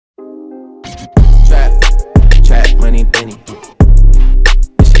money penny.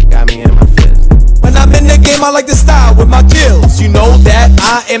 This shit got me in my feelings. When I'm in the game, I like to style with my kills. You know that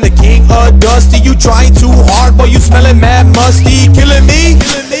I am the king of Dusty. You trying too hard, boy, you smelling mad musty. Killing me?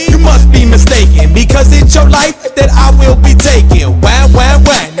 You must be mistaken, because it's your life that I will be taking. Wham, wham,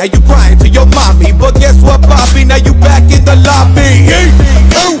 wham, now you crying to your mommy. But guess what, Bobby? Now you back in the lobby.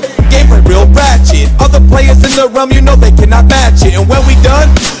 Ooh, game for real ratchet. Other players in the realm, you know they cannot match it. And when we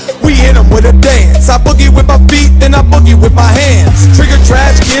done, we hit them with a dance. I boogie with my feet, then I boogie with my hands. Trigger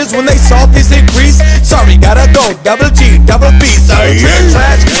trash kids when they saw this increase. Sorry, gotta go, double G, double B. Sorry, trigger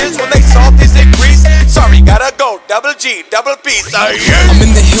trash kids when they saw this increase. Sorry, gotta go, double G, double B. Sorry. I'm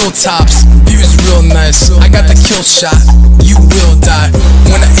in the hilltops, view is real nice. I got the kill shot, you will die.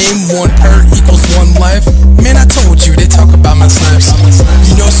 When I aim, 1 per equals 1 life. Man, I told you, they talk about my snipes.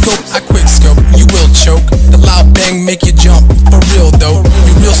 You know scope, I quick scope, you will choke. The loud bang make you jump, for real though.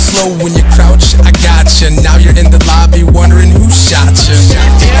 You real slow when you crouch, I gotcha. Now you're in the lobby wondering who shot you.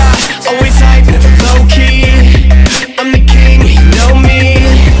 Yeah, always hype, never low key. I'm the king, you know me.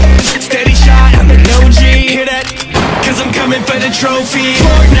 Steady shot, I'm an OG. Hear that? Cause I'm coming for the trophy.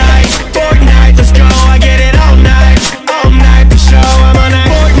 Fortnite, Fortnite, let's go. I get it all night for show. I'm on that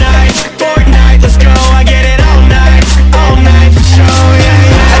Fortnite, let's go. I get it all night for show.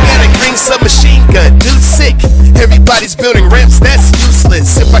 Yeah. I got a green submachine gun, dude sick. Everybody's building ramps, that's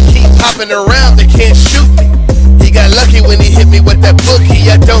useless. If I keep hopping around, they can't shoot me. He got lucky when he hit me with that boogie.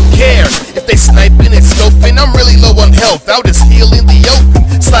 I don't care if they sniping and scoping. I'm really low on health, out is healing the open.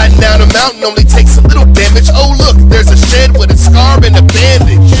 Sliding down a mountain only takes a little damage. Oh look, there's a shed with a scar and a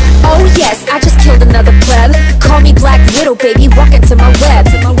bandage. Oh yes, I just killed another pleb. Call me Black Widow, baby, walk into my web.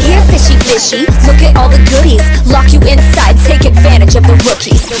 Here, fishy fishy, look at all the goodies. Lock you inside, take advantage of the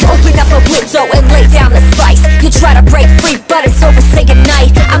rookies. Open up a window and lay down the spice. You try to break free, but it's over, say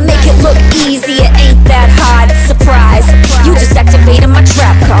goodnight. I make it look easy, it ain't that hard. Surprise, you just activated my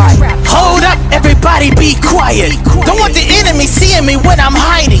trap card. Hold up, everybody be quiet. Don't want the enemy seeing me when I'm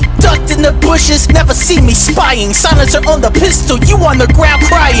hiding. Ducked in the bushes, never see me spying. Silencer on the pistol, you on the ground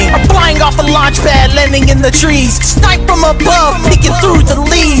crying. I'm flying off a launch pad, landing in the trees. Snipe from above, peeking through the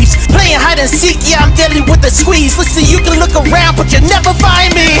leaves. Playing hide and seek, yeah, I'm deadly with the squeeze. Listen, you can look around, but you'll never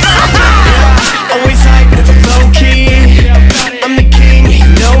find me. Always hype, never low key. I'm the king, you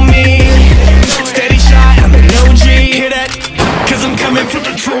know me. Steady shot, I'm an OG. Hear that? Cause I'm coming for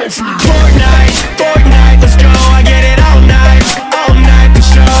the trophy. Fortnite, let's go. I get it all night for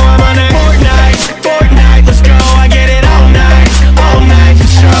show. I'm on that Fortnite, let's go. I get it all night for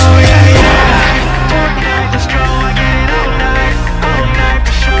show. Yeah. Fortnite, let's go. I get it all night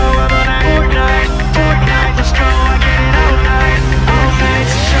for show. I'm on that Fortnite, let's go. I get it all night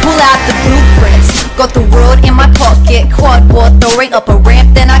for show. Pull out the blueprints, got the world in my pocket. Quad war, throwing up a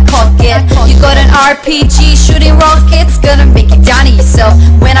ramp, then I cock it. You got an RPG shooting rockets, gonna make you down to yourself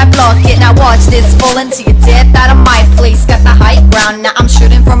when I block it. Now watch this, fall into your death out of my place. Got the high ground, now I'm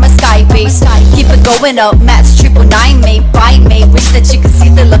shooting from a sky base. Keep it going up, Matt's 999 made by me. Wish that you could see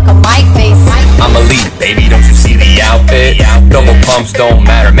the look on my face. I'm elite, baby, don't you see the outfit? Double pumps don't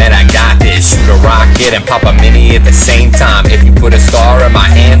matter, man, I got this. Shoot a rocket and pop a mini at the same time. If you put a star in my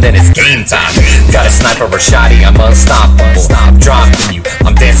hand, then it's game time. Got a sniper Rashadi, I'm unstoppable. Dropping you,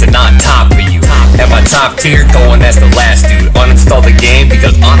 I'm dancing on top of you. At my top tier, going as the last dude. Uninstall the game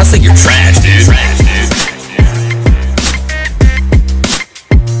because honestly you're trash, dude.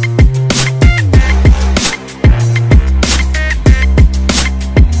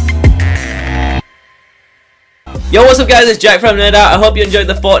 Yo, what's up guys, it's Jack from Nerd Out. I hope you enjoyed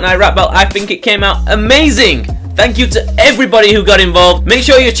the Fortnite rap battle. I think it came out amazing. Thank you to everybody who got involved. Make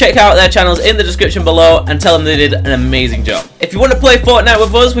sure you check out their channels in the description below and tell them they did an amazing job. If you want to play Fortnite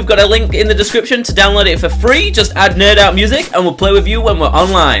with us, we've got a link in the description to download it for free. Just add Nerd Out Music and we'll play with you when we're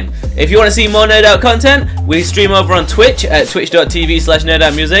online. If you want to see more Nerd Out content, we stream over on Twitch at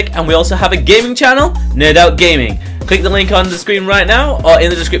twitch.tv/nerdoutmusic, and we also have a gaming channel, Nerd Out Gaming. Click the link on the screen right now or in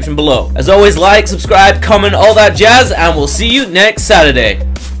the description below. As always, like, subscribe, comment, all that jazz, and we'll see you next Saturday.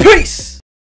 Peace!